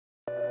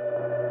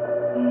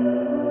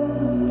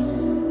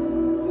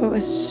what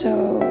was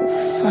so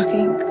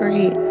fucking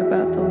great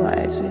about the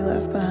lives we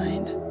left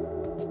behind.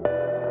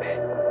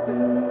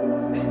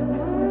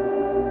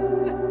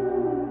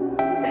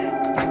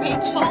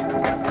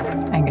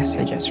 I guess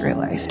I just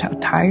realized how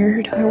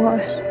tired I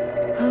was.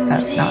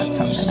 That's not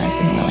something I've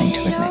been willing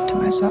to admit to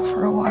myself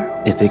for a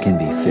while. If it can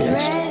be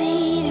fixed,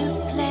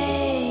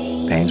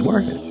 pain's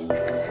worth it.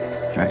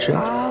 Right, Chef?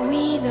 Can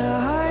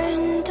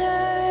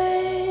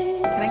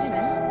I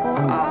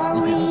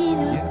come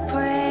in?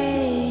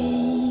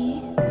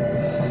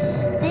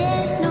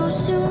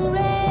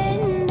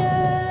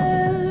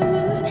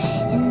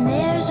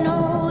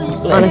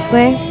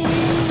 Honestly,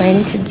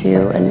 Brady could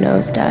do a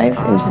nosedive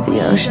into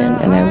the ocean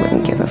and I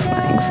wouldn't give a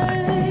flying fuck.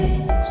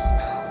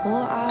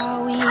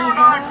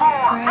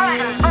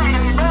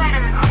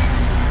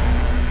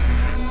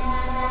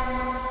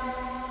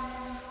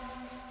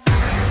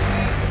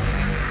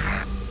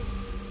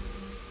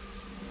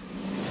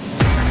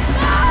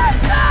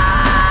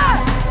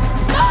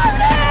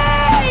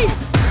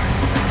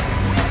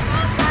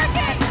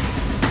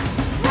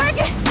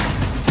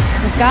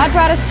 If God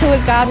brought us to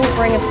it, God will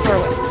bring us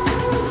through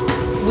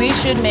it. We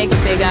should make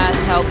a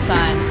big-ass help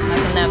sign, like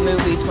in that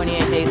movie, 28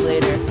 Days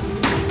Later.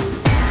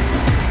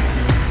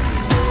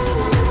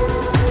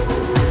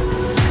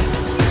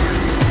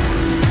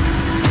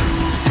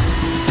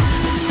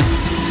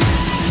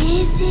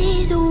 This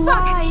is a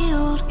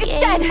wild It's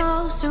game dead.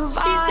 of She's dead.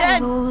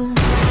 survival.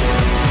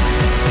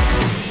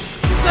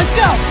 Let's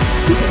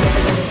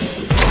go!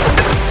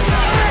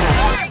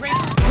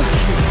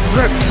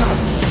 Reptile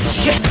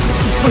shit is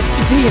supposed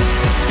to be in.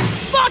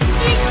 Fuck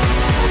me! I'm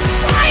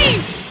crying!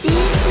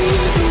 This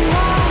is a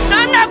wild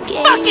I'm not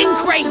game fucking of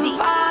crazy.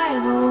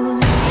 survival.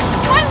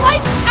 My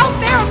life's out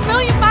there a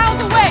million miles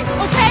away,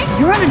 okay?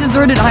 You're on a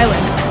deserted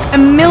island, a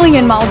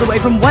million miles away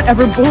from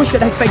whatever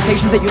bullshit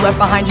expectations that you left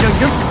behind. You know,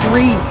 you're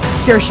free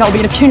here, Shelby,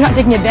 and if you're not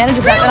taking advantage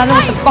of that, then I don't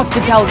know what the fuck to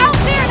tell you. Out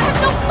there and I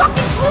have no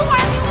fucking clue why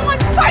I'm the only one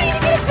fighting to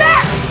get it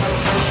back!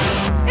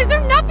 Is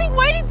there nothing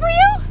waiting for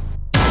you?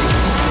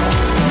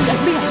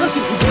 Look,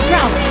 you can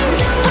drown.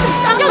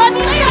 You let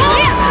me down!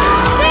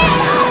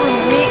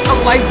 Me a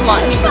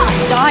lifeline.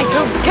 Die,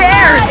 who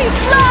cares?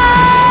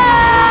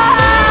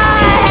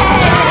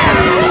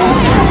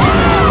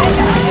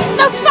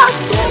 The fuck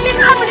is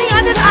happening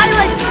on this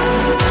island?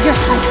 You're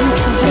hiding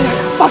from me. I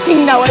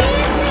fucking know it.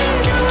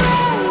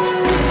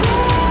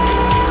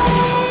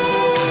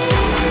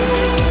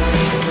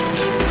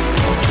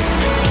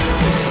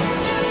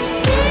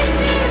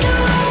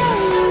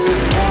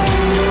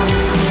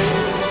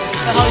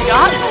 The hell you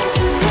got? I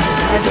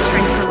have the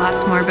strength for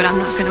lots more, but I'm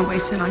not gonna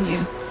waste it on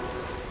you.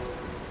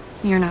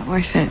 You're not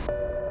worth it.